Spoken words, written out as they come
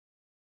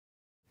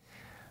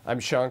I'm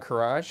Sean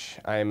Kheraj.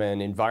 I'm an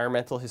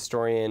environmental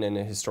historian and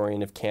a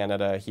historian of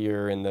Canada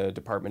here in the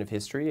Department of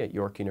History at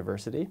York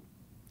University.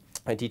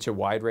 I teach a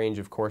wide range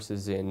of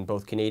courses in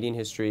both Canadian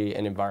history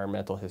and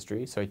environmental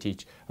history. So I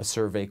teach a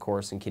survey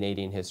course in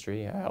Canadian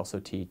history. I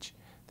also teach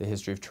the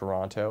history of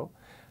Toronto.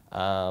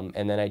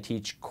 And then I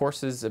teach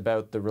courses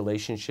about the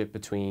relationship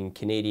between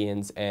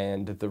Canadians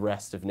and the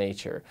rest of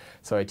nature.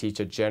 So I teach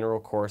a general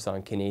course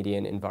on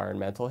Canadian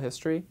environmental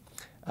history.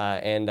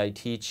 And I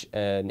teach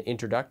an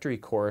introductory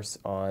course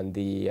on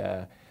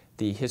the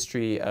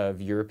history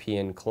of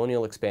European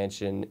colonial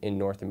expansion in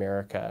North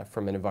America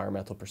from an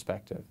environmental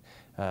perspective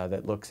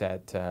that looks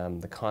at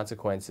the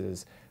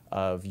consequences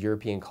of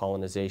European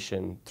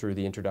colonization through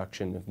the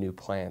introduction of new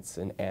plants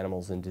and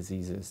animals and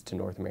diseases to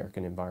North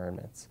American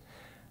environments.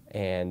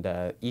 And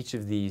each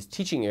of these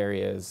teaching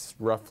areas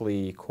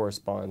roughly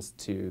corresponds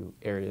to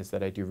areas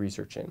that I do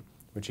research in,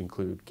 which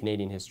include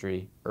Canadian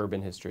history,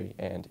 urban history,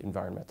 and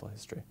environmental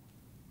history.